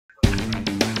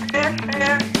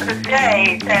the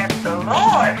day that the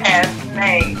Lord has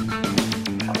made.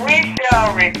 We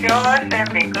shall rejoice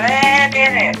and be glad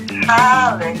in it.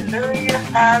 Hallelujah,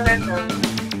 hallelujah.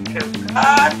 To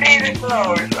God be the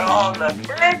glory for all the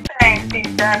good things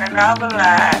He's done in our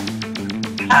lives.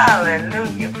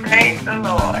 Hallelujah, praise the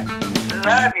Lord.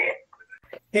 Love you.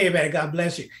 Hey, everybody, God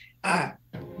bless you.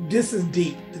 This is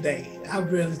deep today.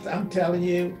 I'm telling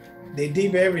you, they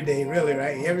deep every day, really,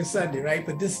 right? Every Sunday, right?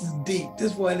 But this is deep.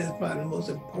 This one is probably the most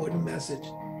important message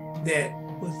that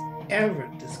was ever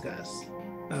discussed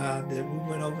that we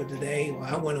went over today, or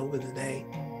I went over today.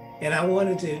 And I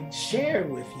wanted to share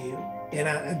with you. And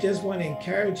I just want to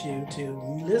encourage you to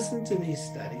listen to these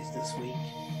studies this week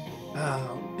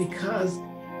because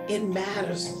it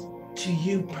matters to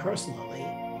you personally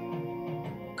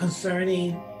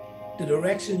concerning the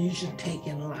direction you should take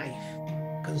in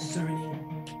life, concerning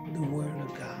the Word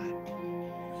of God.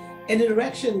 And the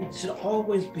direction should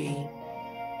always be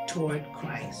toward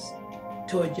Christ,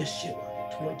 toward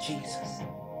Yeshua, toward Jesus.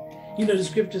 You know, the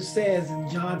scripture says in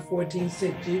John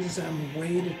 14:6, Jesus, I'm the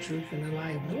way, the truth, and the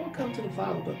life. No one comes to the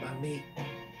Father but by me.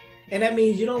 And that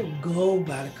means you don't go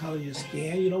by the color of your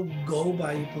skin. You don't go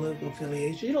by your political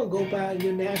affiliation. You don't go by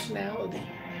your nationality.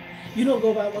 You don't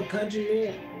go by what country you're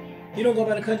in. You don't go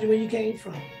by the country where you came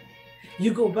from.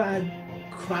 You go by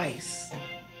Christ.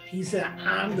 He said,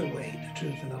 I'm the way, the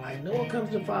truth, and the life. No one comes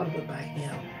to the Father but by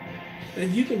Him. And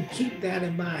if you can keep that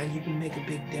in mind, you can make a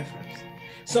big difference.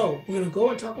 So we're going to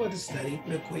go and talk about the study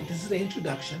real quick. This is the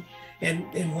introduction.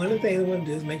 And one of the things I want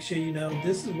to do is make sure you know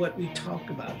this is what we talked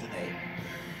about today.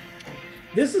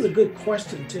 This is a good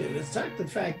question, too. The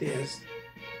fact is,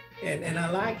 and I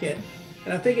like it,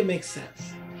 and I think it makes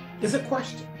sense. It's a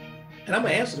question. And I'm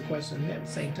going to answer the question at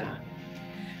the same time.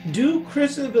 Do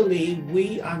Christians believe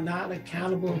we are not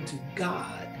accountable to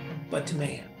God, but to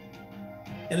man?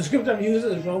 And the scripture I'm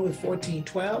using is Romans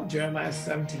 14:12, Jeremiah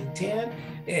 17:10,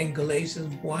 and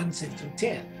Galatians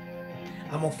 1:6-10.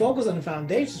 I'm going to focus on the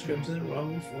foundation scriptures in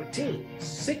Romans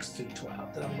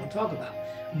 14:6-12 that I'm going to talk about.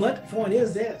 But the point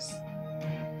is this.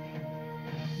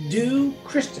 Do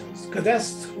Christians, because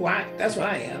that's what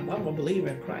I am. I'm a believer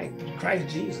in Christ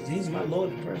Jesus. He's my Lord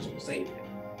and personal Savior.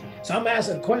 So I'm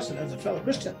asking a question as a fellow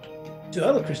Christian to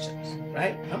other Christians,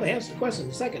 right? I'm going to answer the question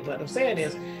in a second. But what I'm saying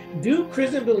is, do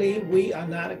Christians believe we are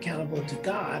not accountable to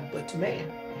God, but to man?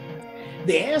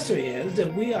 The answer is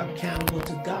that we are accountable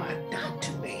to God, not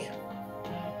to man.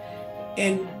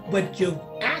 But your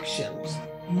actions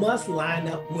must line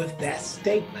up with that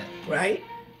statement, right?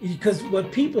 Because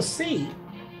what people see,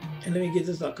 and let me get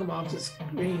this, I'll come off the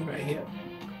screen right here.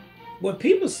 What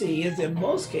people see is in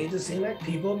most cases, it seems like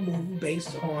people move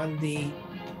based on the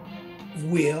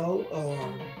will or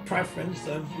preference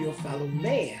of your fellow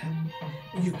man.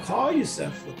 You call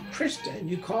yourself a Christian,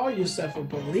 you call yourself a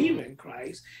believer in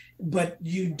Christ, but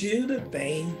you do the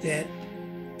thing that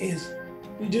you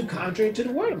do contrary to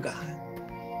the Word of God.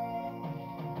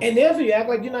 And therefore you act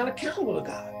like you're not accountable to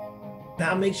God.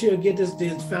 Now make sure you get this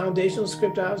foundational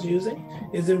scripture I was using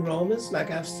is in Romans, like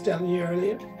I was telling you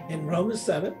earlier, in Romans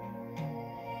 7.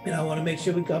 And I want to make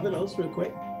sure we cover those real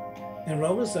quick. In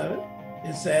Romans 7,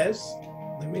 it says,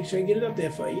 let me make sure I get it up there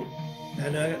for you. I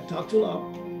know I talked too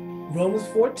long. Romans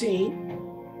 14,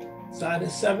 starting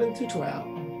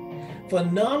 7-12. For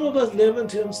none of us live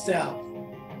unto himself,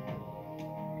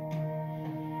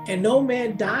 and no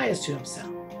man dies to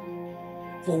himself.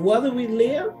 For whether we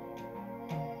live,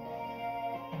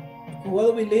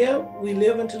 we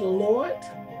live unto the Lord.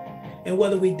 And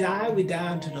whether we die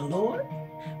unto the Lord.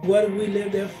 Whether we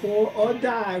live therefore or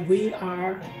die, we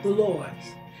are the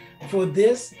Lord's. For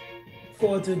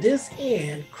to this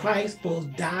end, Christ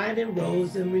both died and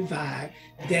rose and revived,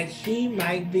 that he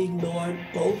might be Lord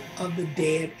both of the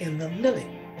dead and the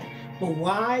living. But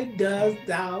why dost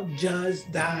thou judge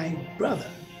thy brother?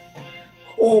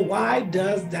 Or why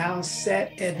dost thou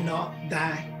set at naught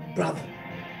thy brother?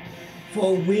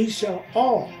 For we shall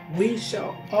all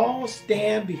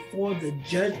stand before the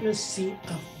judgment seat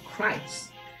of Christ.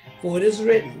 For it is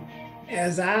written,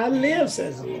 as I live,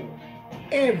 says the Lord,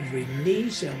 every knee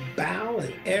shall bow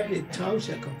and every tongue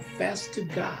shall confess to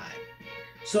God.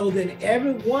 So then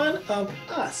every one of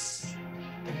us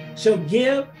shall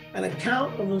give an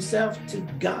account of himself to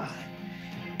God.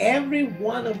 Every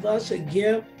one of us shall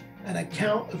give an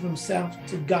account of himself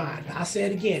to God. I say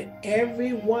it again,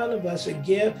 every one of us shall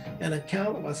give an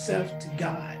account of himself to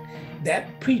God.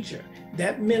 That preacher,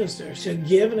 that minister shall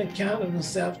give an account of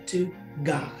himself to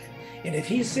God. And if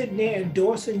he's sitting there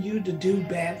endorsing you to do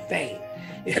bad things,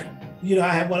 you know, I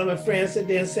had one of my friends sit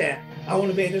there and said, I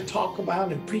want to be able to talk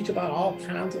about and preach about all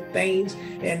kinds of things.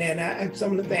 And then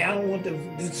some of the things, I don't want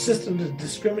the system to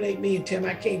discriminate me and tell me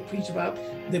I can't preach about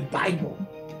the Bible.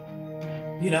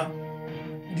 You know,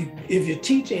 if you're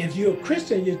teaching, if you're a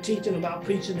Christian, you're teaching about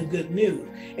preaching the good news.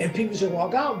 And people should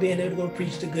walk out being able to go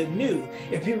preach the good news.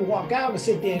 If people walk out and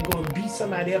sit there and go and beat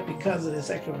somebody up because of their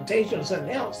sexual orientation or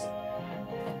something else,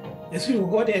 if people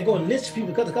go out there and go and lynch people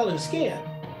because of the color of their skin,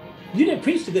 you didn't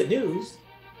preach the good news,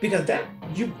 because that,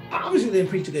 you obviously didn't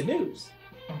preach the good news.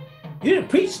 You didn't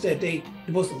preach that they're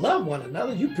supposed to love one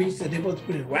another. You preached that they're supposed to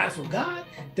be in the wrath of God.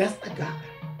 That's not God.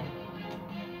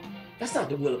 That's not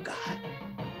the will of God.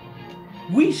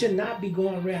 We should not be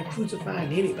going around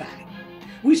crucifying anybody.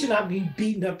 We should not be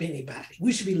beating up anybody.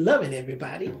 We should be loving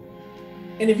everybody.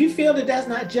 And if you feel that that's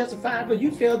not justifiable,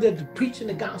 you feel that the preaching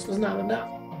the gospel is not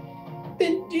enough,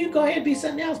 then you go ahead and be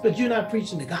something else, but you're not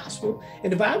preaching the gospel.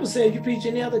 And the Bible says if you preach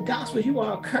any other gospel, you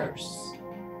are cursed.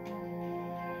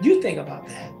 You think about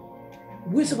that.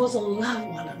 We're supposed to love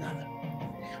one another.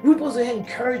 We're supposed to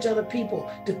encourage other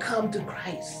people to come to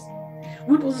Christ.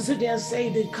 We're supposed to sit there and say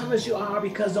that come as you are,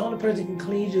 because the only person who can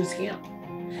cleanse you is Him.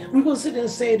 We're supposed to sit there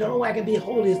and say the only way I can be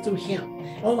holy is through Him.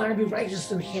 The only way I can be righteous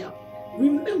through Him.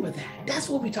 Remember that. That's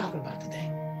what we're talking about today.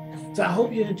 So I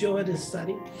hope you enjoyed this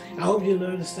study. I hope you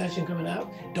learned the session coming up.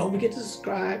 Don't forget to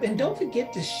subscribe, and don't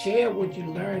forget to share what you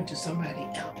learned to somebody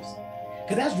else,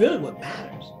 because that's really what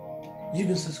matters. You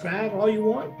can subscribe all you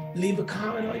want, leave a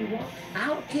comment all you want. I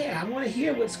don't care. I want to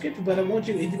hear what scripture, but I want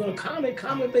you, if you're going to comment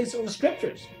based on the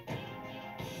scriptures,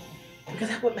 because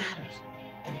that's what matters.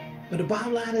 But the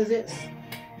bottom line is this: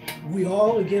 we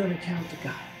all will give an account to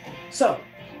God. So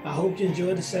I hope you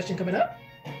enjoyed the session coming up.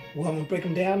 Well, I'm going to break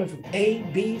them down from A,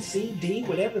 B, C, D,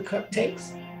 whatever the cup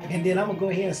takes. And then I'm going to go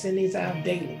ahead and send these out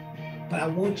daily. But I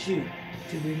want you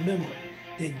to remember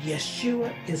that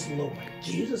Yeshua is Lord.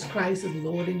 Jesus Christ is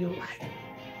Lord in your life.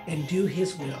 And do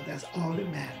His will. That's all that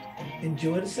matters.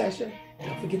 Enjoy the session.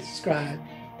 Don't forget to subscribe.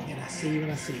 And I'll see you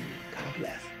when I see you. God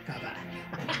bless. Bye-bye.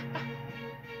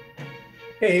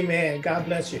 Amen. God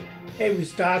bless you. Hey, we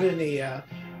started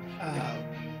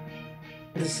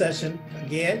this session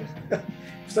again.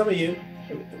 Some of you,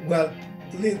 well,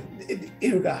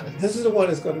 irregardless, this is the one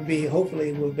that's going to be,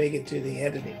 hopefully we'll make it to the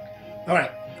editing. All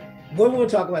right, what we're going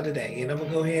to talk about today, and I'm going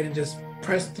to go ahead and just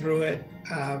press through it,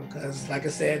 because like I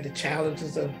said, the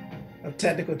challenges of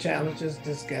technical challenges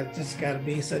just got to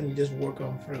be something you just work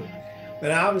on through.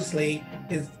 But obviously,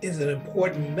 is an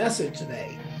important message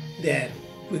today that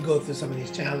we go through some of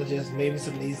these challenges, maybe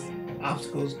some of these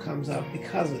obstacles comes up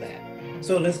because of that.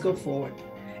 So let's go forward.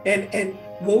 And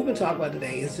what we're going to talk about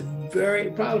today is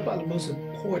probably the most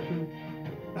important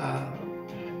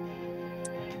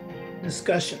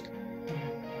discussion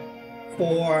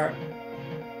for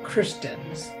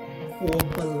Christians, for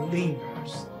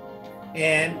believers.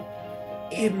 And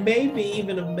it may be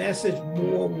even a message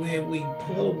more where we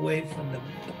pull away from the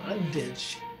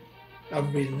bondage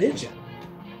of religion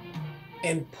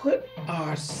and put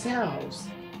ourselves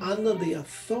under the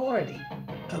authority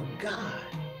of God.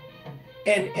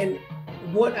 And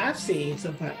what I've seen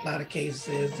a lot of cases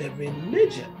is that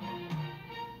religion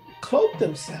cloak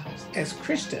themselves as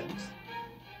Christians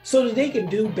so that they can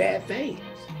do bad things,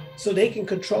 so they can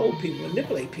control people,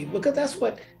 manipulate people, because that's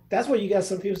what you got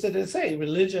some people that say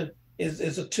religion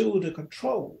is a tool to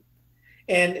control.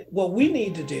 And what we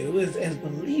need to do is, as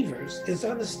believers, is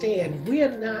understand we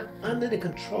are not under the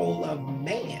control of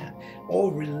man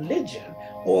or religion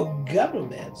or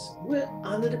governments. We're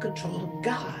under the control of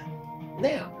God.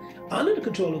 Now, under the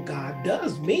control of God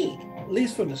does mean, at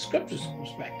least from the scripture's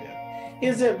perspective,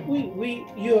 is that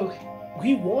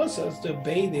He wants us to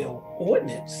obey the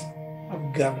ordinance of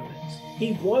governments.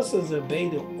 He wants us to obey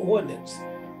the ordinance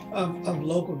of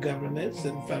local governments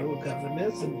and federal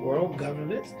governments and world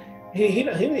governments. His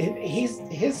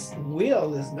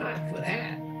will is not for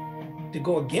that, to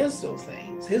go against those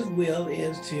things. His will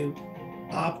is to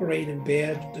operate and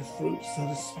bear the fruits of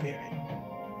the Spirit,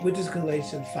 which is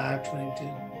Galatians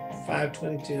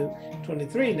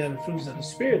 5:22-23. Now the fruits of the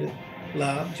Spirit is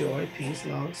love, joy, peace,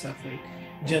 long suffering,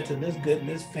 gentleness,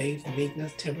 goodness, faith,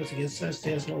 meekness, temperance. Against such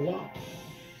there's no law.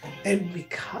 And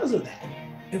because of that,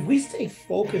 if we stay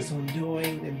focused on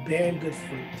doing and bearing good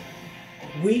fruit,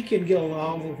 we can get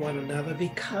along with one another,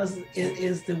 because it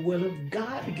is the will of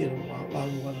God to get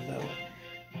along with one another.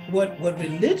 What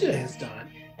religion has done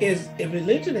is, if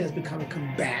religion has become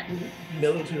combatant,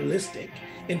 militaristic,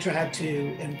 and tried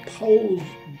to impose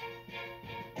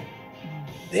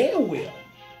their will,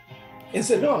 and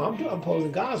said, no, I'm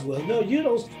imposing God's will. No, you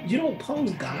don't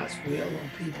impose God's will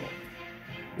on people.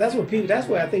 That's what people, that's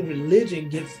where I think religion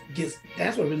gets,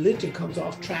 that's where religion comes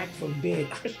off track from being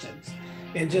Christians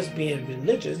and just being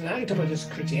religious. And I ain't talking about just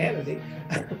Christianity.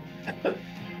 I'm talking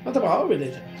about all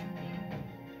religions.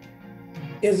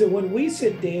 Is that when we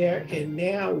sit there and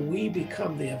now we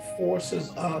become the enforcers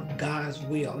of God's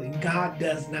will, and God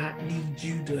does not need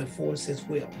you to enforce his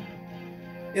will.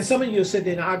 And some of you will sit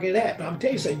there and argue that, but I'm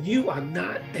telling you, so you are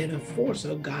not an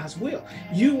enforcer of God's will.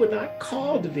 You were not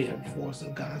called to be an enforcer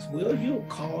of God's will. You were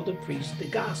called to preach the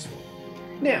gospel.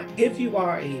 Now, if you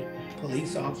are a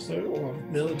police officer or a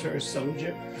military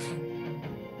soldier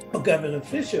or government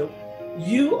official,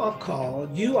 you are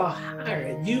called, you are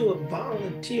hired, you are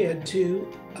volunteered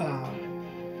to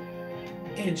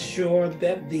ensure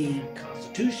that the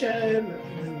Constitution,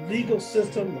 the legal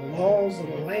system, the laws of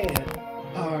the land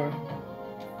are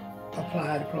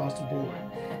applied across the board.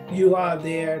 You are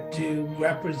there to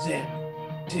represent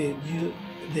the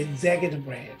executive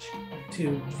branch,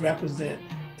 to represent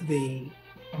the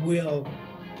will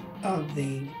of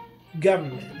the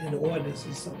government and ordinance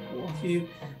and so forth. You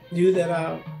that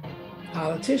are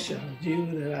politicians, you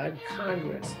that are in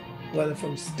Congress, whether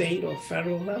from state or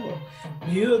federal level,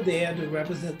 you're there to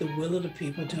represent the will of the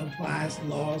people, to apply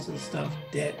laws and stuff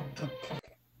that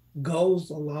goes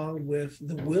along with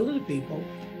the will of the people,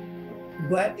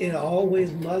 but it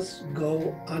always must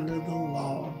go under the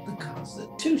law, the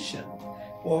Constitution,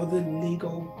 or the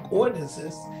legal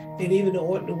ordinances, and even the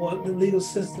legal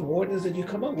system ordinance that you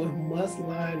come up with must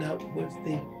line up with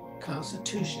the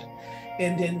Constitution.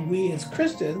 And then we as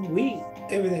Christians,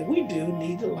 everything we do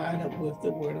need to line up with the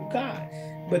Word of God.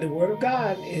 But the Word of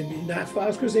God, and not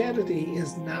false Christianity,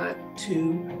 is not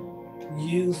to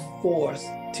use force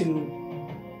to,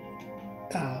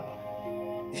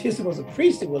 you're supposed to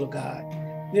preach the will of God.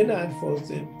 You're not supposed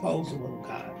to impose the will of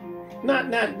God.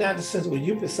 Not the sense of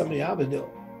what some of y'all been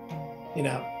doing. You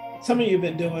know, some of you have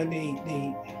been doing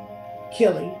the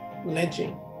killing,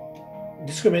 lynching,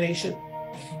 discrimination,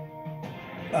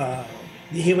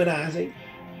 dehumanizing,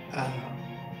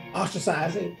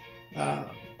 ostracizing,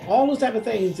 all those type of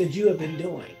things that you have been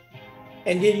doing.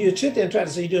 And then you sit there and try to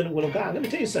say you're doing the will of God. Let me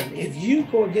tell you something. If you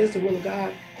go against the will of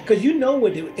God, because you know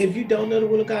what, if you don't know the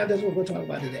will of God, that's what we're talking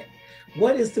about today.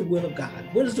 What is the will of God?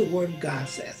 What does the Word of God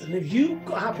says? And if you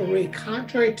operate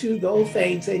contrary to those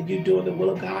things and you're doing the will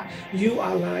of God, you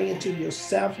are lying to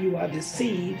yourself, you are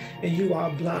deceived, and you are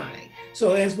blind.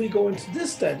 So as we go into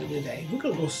this study today, we're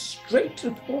going to go straight to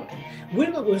the point.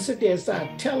 We're not going to sit there and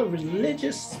start telling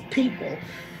religious people,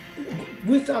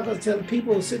 we're not going to tell the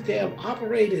people who sit there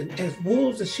operating as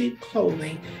wolves in sheep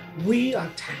clothing, we are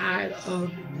tired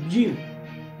of you.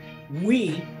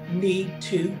 We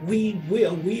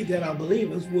that are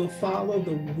believers will follow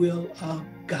the will of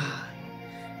God.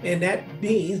 And that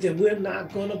means that we're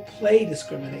not going to play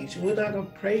discrimination. We're not going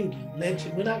to play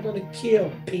lynching. We're not going to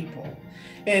kill people.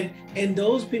 And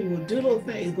those people who do those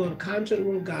things going contrary to the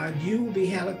will of God, you will be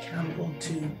held accountable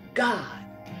to God.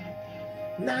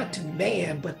 Not to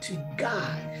man, but to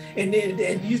God. And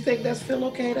you think that's feel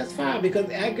okay, that's fine, because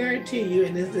I guarantee you,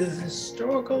 and this is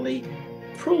historically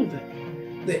proven,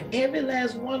 that every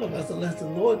last one of us, unless the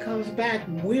Lord comes back,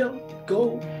 will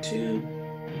go to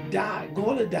die,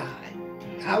 going to die.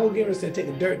 I will give us to take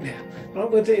a dirt nap. But I'm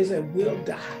going to tell you that we'll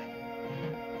die.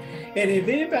 And if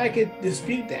anybody can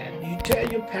dispute that, you tell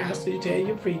your pastor, you tell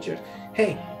your preacher,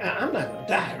 hey, I'm not going to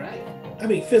die, right? I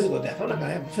mean, physical death. I'm not going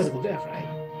to have a physical death, right?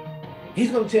 He's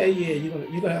going to tell you, yeah, you're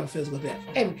going to have a physical death.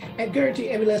 And I guarantee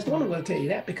every last one of them going to tell you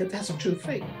that, because that's a true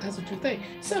thing. That's a true thing.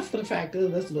 Except for the fact that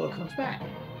unless the Lord comes back.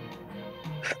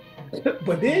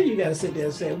 But then you got to sit there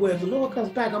and say, well, if the Lord comes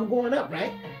back, I'm going up,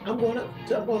 right? I'm going up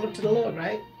to the Lord,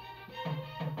 right?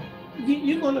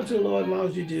 You're going up to the Lord as long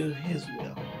as you do his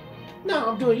will. No,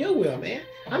 I'm doing your will, man.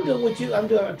 I'm doing what you, I'm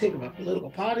taking my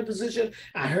political party position.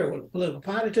 I heard what the political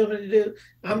party told me to do.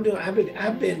 I've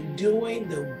been doing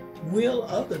the will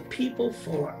of the people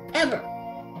forever.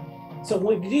 So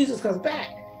when Jesus comes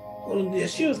back, when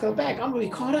Yeshua comes back, I'm going to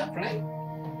be caught up, right?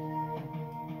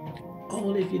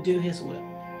 Only if you do his will.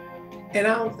 And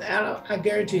I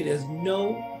guarantee you there's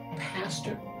no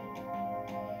pastor,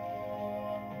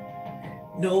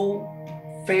 no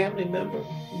family member,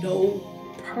 no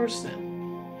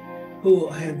person who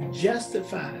have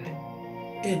justified,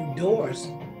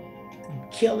 endorsed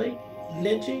killing,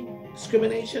 lynching,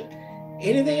 discrimination,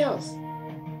 anything else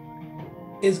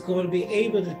is going to be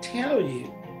able to tell you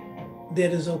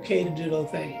that it's okay to do those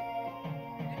things.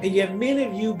 And yet many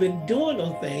of you have been doing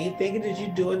those things, thinking that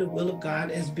you're doing the will of God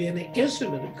as being an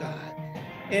instrument of God.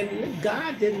 And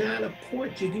God did not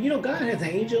appoint you. You know, God has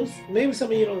angels. Maybe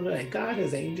some of you don't know that. God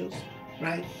has angels,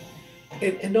 right?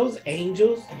 And those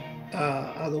angels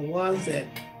are the ones that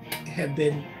have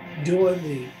been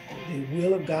doing the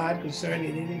will of God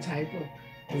concerning any type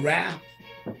of wrath,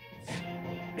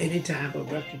 any type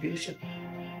of retribution.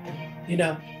 You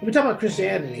know, we're talking about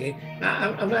Christianity.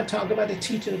 I'm not talking about the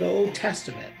teaching of the Old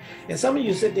Testament. And some of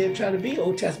you sit there and try to be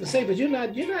Old Testament saints, but you're not,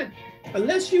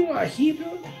 unless you are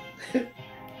Hebrew,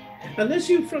 unless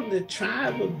you're from the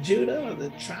tribe of Judah or the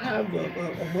tribe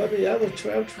of one of the other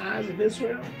 12 tribes of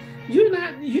Israel, you're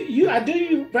not,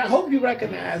 I hope you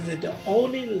recognize that the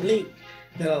only link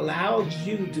that allows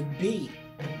you to be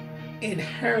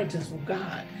inheritance from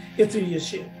God is through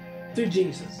Yeshua, through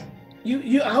Jesus.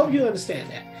 I hope you understand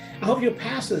that. I hope your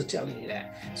pastor is telling you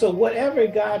that. So whatever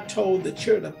God told the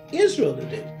children of Israel to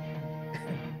do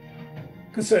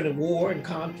concerning war and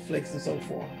conflicts and so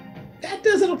forth, that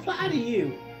doesn't apply to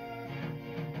you.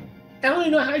 I don't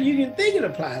even know how you can think it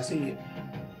applies to you.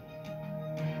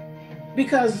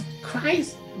 Because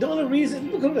Christ, the only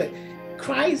reason, look at it.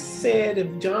 Christ said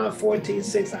in John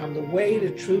 14:6, I'm the way,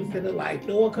 the truth, and the life.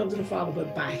 No one comes to the Father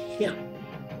but by him.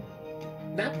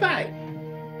 Not by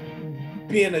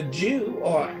being a Jew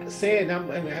or saying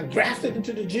I'm grafted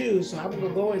into the Jews, so I'm going to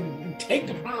go and take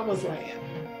the promised land.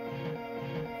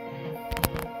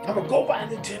 I'm going to go by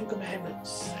the 10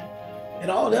 commandments and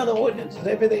all the other ordinances,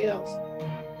 everything else.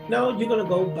 No, you're going to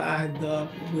go by the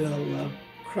will of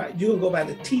Christ. You're going to go by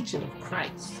the teaching of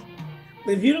Christ.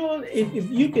 If you don't,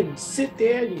 if you can sit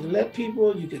there, you can let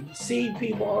people, you can see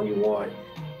people all you want,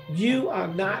 you are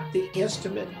not the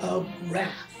instrument of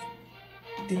wrath.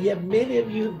 And yet many of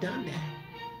you have done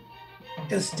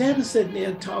that. Instead of sitting there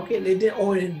and talking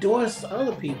or endorse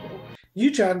other people, you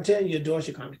try to tell you endorse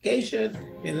your congregation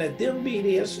and let them be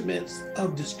the instruments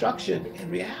of destruction.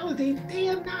 In reality, they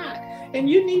are not. And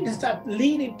you need to stop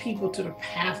leading people to the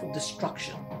path of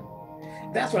destruction.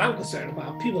 That's what I'm concerned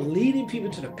about. People leading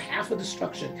people to the path of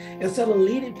destruction instead of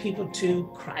leading people to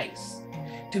Christ,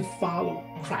 to follow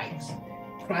Christ.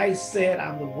 Christ said,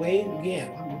 I'm the way,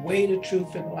 again, I'm the way, the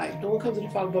truth, and the life. No one comes to the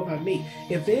Father but by me.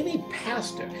 If any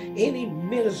pastor, any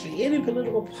ministry, any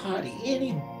political party,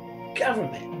 any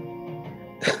government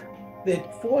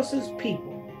that forces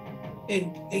people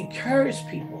and encourages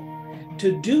people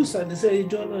to do something and say they're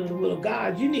doing under the will of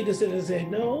God, you need to sit and say,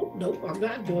 no, I'm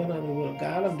not doing under the will of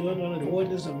God. I'm doing under the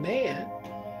ordinance of man.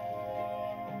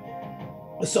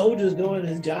 A soldier is doing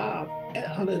his job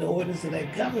under the ordinance of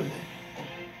that government.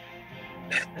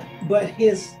 But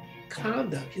his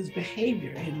conduct, his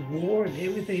behavior in war and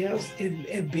everything else,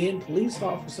 and being a police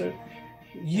officer,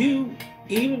 you,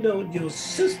 even though your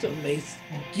system may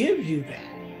give you that,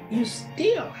 you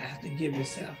still have to give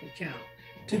yourself account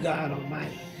to God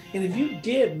Almighty. And if you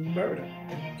did murder,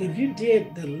 if you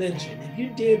did the lynching, if you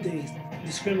did the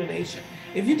discrimination,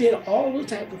 if you did all those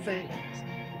type of things,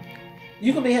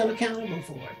 you're going to be held accountable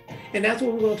for it. And that's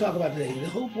what we're going to talk about today. The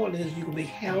whole point is you can be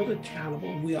held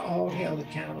accountable. We are all held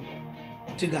accountable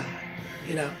to God,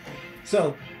 you know.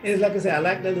 So it's like I said, I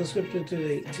like that little scripture to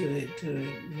the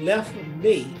left of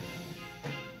me,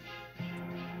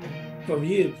 from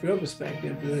you, from your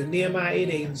perspective, Nehemiah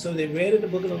 8:8. And so they read in the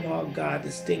book of the law of God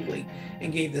distinctly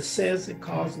and gave the sense and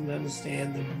caused them to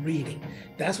understand the reading.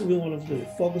 That's what we want to do,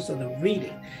 focus on the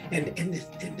reading. And in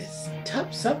this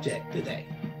tough subject today,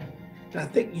 and I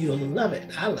think you'll love it.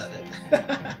 I love it.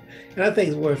 And I think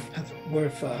it's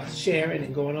worth sharing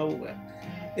and going over with.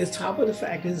 It's top of the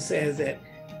fact that it says that,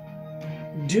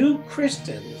 do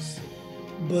Christians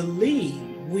believe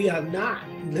we are not,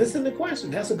 listen to the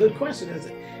question, that's a good question,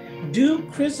 isn't it? Do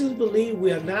Christians believe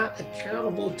we are not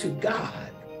accountable to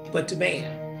God, but to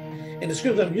man? And the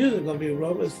scripture I'm using is going to be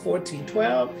Romans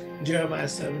 14:12, Jeremiah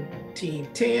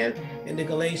 17:10, and the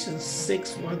Galatians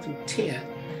 6:1-10.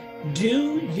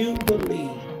 Do you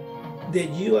believe that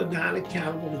you are not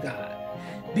accountable to God?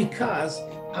 Because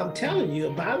I'm telling you, the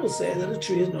Bible says that a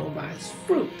tree is known by its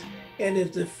fruit. And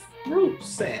if the fruit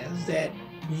says that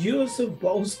you're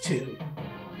supposed to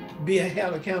be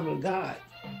held accountable to God,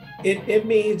 it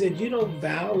means that you don't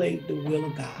violate the will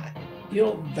of God. You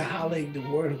don't violate the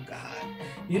word of God.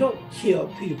 You don't kill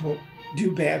people,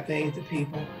 do bad things to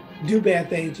people, do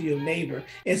bad things to your neighbor,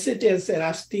 and sit there and say,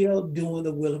 I'm still doing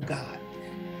the will of God.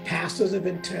 Pastors have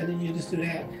been telling you to do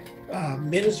that.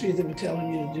 Ministries have been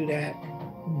telling you to do that.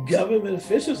 Government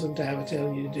officials sometimes are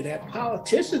telling you to do that.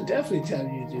 Politicians definitely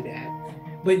telling you to do that.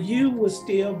 But you will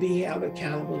still be held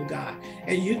accountable to God.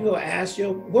 And you can go ask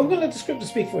we're going to let the scripture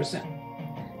speak for itself.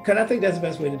 Because I think that's the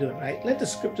best way to do it, right? Let the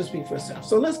scripture speak for itself.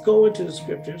 So let's go into the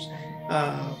scriptures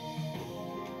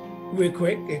real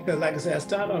quick. Because like I said, I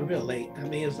started on real late. I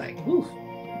mean, it's like, whew.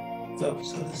 So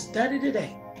the study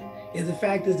today is the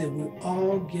fact is that we're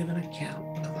all giving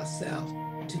account of ourselves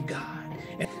to God.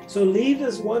 So leave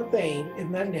this one thing, if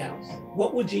nothing else.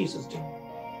 What would Jesus do?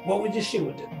 What would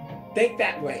Yeshua do? Think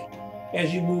that way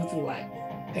as you move through life.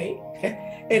 Okay?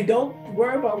 And don't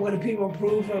worry about whether people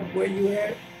approve of where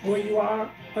you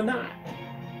are or not.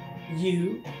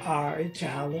 You are a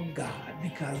child of God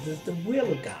because it's the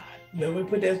will of God. Remember we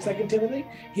put that in 2 Timothy?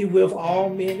 He will for all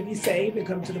men to be saved and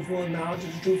come to the full knowledge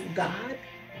of the truth of God.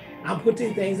 I'll put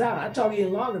these things out. I talk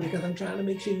even longer because I'm trying to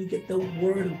make sure you get the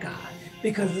word of God,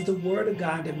 because it's the word of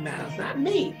God that matters, not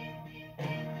me.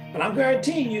 But I'm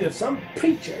guaranteeing you, if some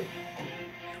preacher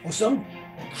or some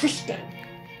Christian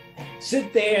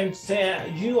sit there and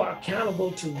say, you are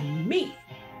accountable to me,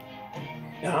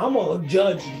 and I'm going to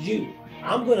judge you,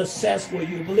 I'm going to assess whether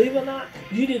you believe or not.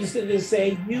 You need to sit there and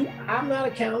say, I'm not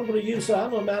accountable to you, so I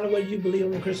don't matter whether you believe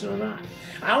I'm a Christian or not.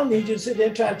 I don't need you to sit there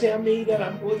and try to tell me that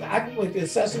I can make an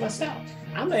assessment myself.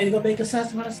 I'm not even going to make an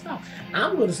assessment myself.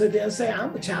 I'm going to sit there and say,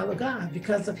 I'm a child of God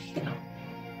because of him.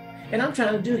 And I'm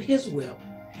trying to do his will.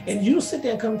 And you sit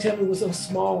there and come tell me with some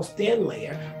small thin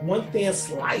layer, one thin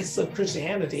slice of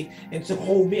Christianity, and to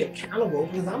hold me accountable,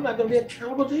 because I'm not going to be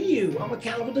accountable to you. I'm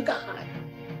accountable to God.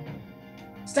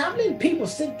 Stop letting people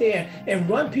sit there and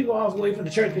run people off away from the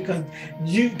church because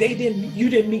you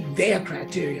didn't meet their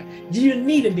criteria. You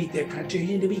need to meet their criteria.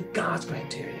 You need to meet God's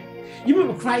criteria. You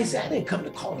remember Christ said, I didn't come to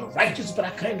call the righteous, but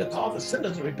I came to call the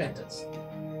sinners to repentance.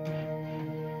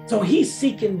 So he's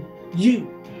seeking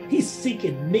you. He's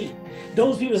seeking me.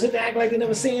 Those people sit there act like they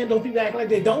never sin. Those people act like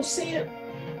they don't sin.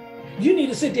 You need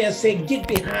to sit there and say, get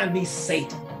behind me,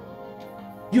 Satan.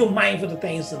 You're mindful of the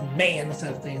things of man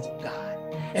instead of the things of God.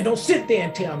 And don't sit there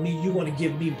and tell me you want to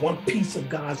give me one piece of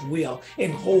God's will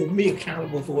and hold me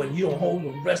accountable for it. And you don't hold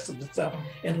the rest of the stuff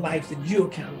in life that you're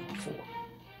accountable for.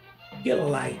 Get a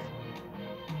life.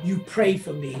 You pray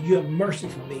for me. You have mercy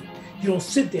for me. You don't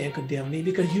sit there and condemn me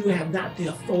because you have not the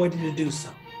authority to do so.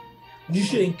 You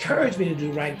should encourage me to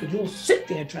do right, because you don't sit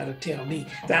there and try to tell me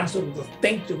that I'm supposed to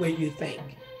think the way you think.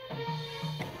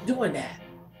 Doing that,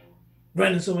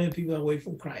 running so many people away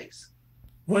from Christ.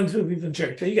 Running so many people from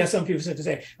church. So you got some people sit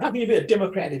there and say, how can you be a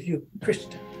Democrat if you're a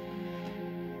Christian?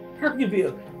 How can you be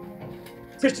a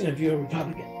Christian if you're a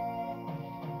Republican?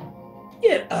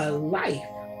 Get a life.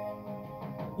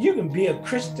 You can be a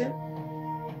Christian.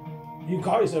 You can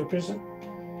call yourself a Christian.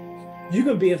 You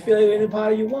can be affiliated with any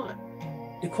party you want.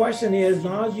 The question is, as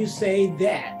long as you say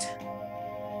that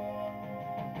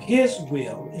his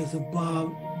will is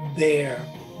above their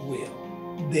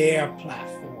will, their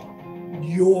platform,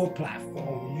 your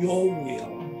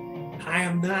will. I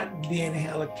am not being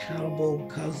held accountable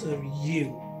because of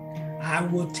you. I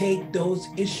will take those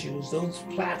issues, those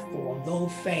platforms,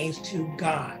 those things to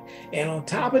God. And on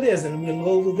top of this, and we'll go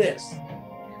over this,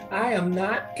 I am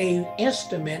not an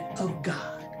instrument of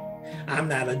God. I'm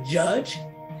not a judge.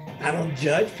 I don't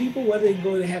judge people whether they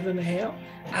go to heaven or hell.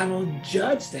 I don't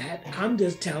judge that. I'm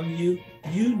just telling you,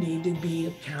 you need to be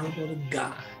accountable to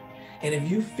God. And if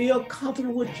you feel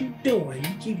comfortable with what you're doing,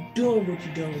 you keep doing what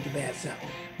you're doing with your bad self.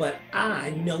 But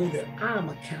I know that I'm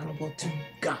accountable to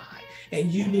God.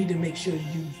 And you need to make sure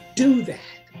you do that.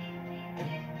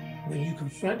 When you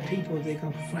confront people, they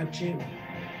can confront you.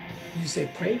 You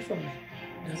say, pray for me.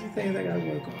 There's some things I got to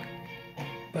work on.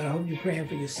 But I hope you're praying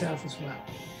for yourself as well.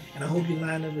 And I hope you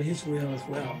line up with his will as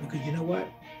well. Because you know what?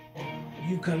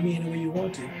 You come in the way you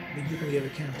want to, but you can give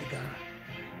account to God.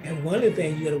 And one of the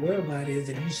things you got to worry about is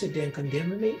if you sit there and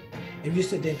condemn me, if you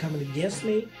sit there and coming against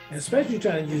me, and especially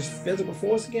trying to use physical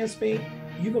force against me,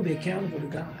 you're going to be accountable to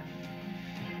God.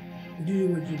 Do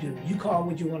what you do. You call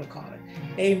what you want to call it.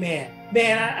 Amen.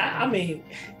 Man, I mean,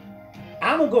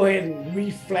 I'm going to go ahead and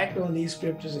reflect on these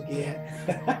scriptures again.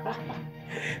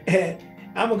 And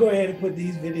I'm going to go ahead and put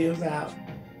these videos out.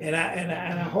 And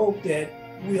I hope that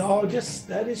we all just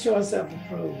study, show ourselves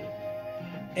approved,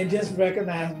 and just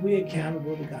recognize we're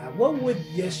accountable to God. What would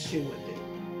Yeshua do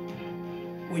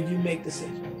when you make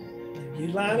decisions? If you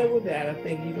line up with that, I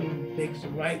think you're going to make the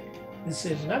right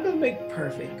decision. I'm going to make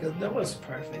perfect, because no one's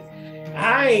perfect.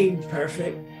 I ain't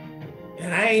perfect,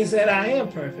 and I ain't said I am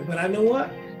perfect, but I know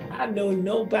what? I know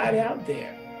nobody out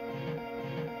there.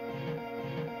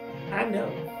 I know.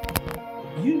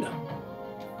 You know.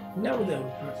 None of them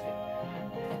are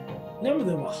perfect. None of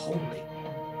them are holy.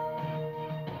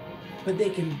 But they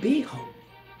can be holy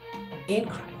in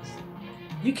Christ.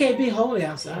 You can't be holy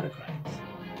outside of Christ.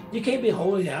 You can't be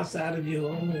holy outside of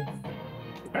your own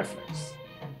preference,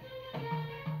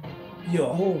 your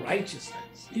own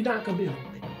righteousness. You're not going to be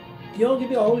holy. You're only going to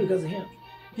be holy because of him.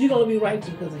 You're going to be righteous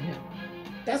because of him.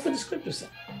 That's what the scripture says.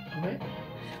 All right?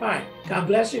 All right. God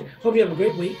bless you. Hope you have a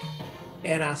great week.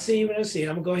 And I'll see you when I see you.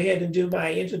 I'm going to go ahead and do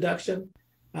my introduction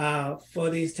for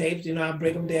these tapes. You know, I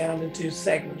break them down into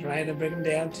segments, right? I break them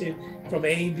down to from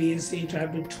A, B, and C, try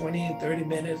to do 20 and 30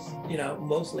 minutes, you know,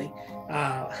 mostly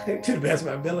to the best of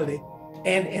my ability.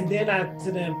 And then I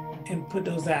sit them and put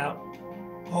those out,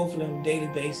 hopefully on a daily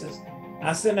basis.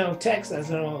 I send out text, I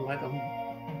send them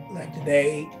like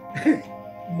today,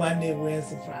 Monday,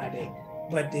 Wednesday, Friday.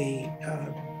 But the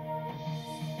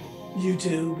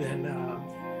YouTube and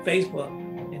Facebook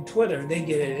and Twitter, they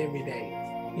get it every day.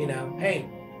 You know, hey,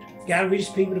 gotta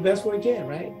reach people the best way you can,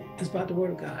 right? It's about the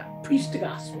word of God. Preach the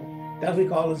gospel. That's what he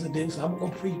calls us to do. So I'm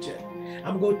gonna preach it.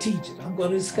 I'm gonna teach it. I'm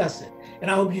gonna discuss it. And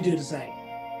I hope you do the same.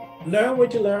 Learn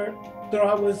what you learn. Throw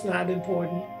out what's not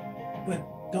important,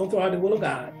 but don't throw out the will of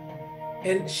God.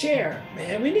 And share,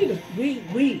 man. We need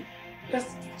to,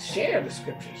 let's share the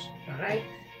scriptures, all right?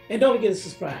 And don't forget to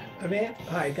subscribe, amen?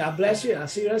 All right, God bless you. I'll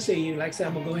see you when I see you. Like I said,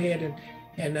 I'm gonna go ahead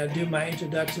and do my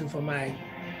introduction for my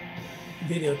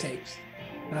videotapes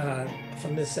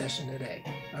from this session today.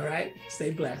 All right,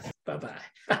 stay blessed. Bye-bye.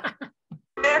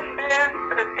 This is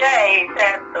the day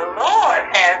that the Lord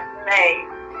has made.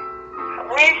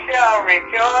 We shall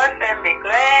rejoice and be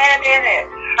glad in it.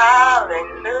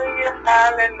 Hallelujah,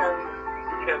 hallelujah.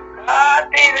 To God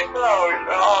be the glory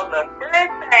for all the good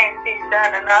things he's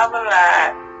done in our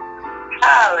lives.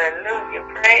 Hallelujah,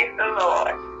 praise the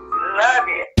Lord. Love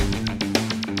you.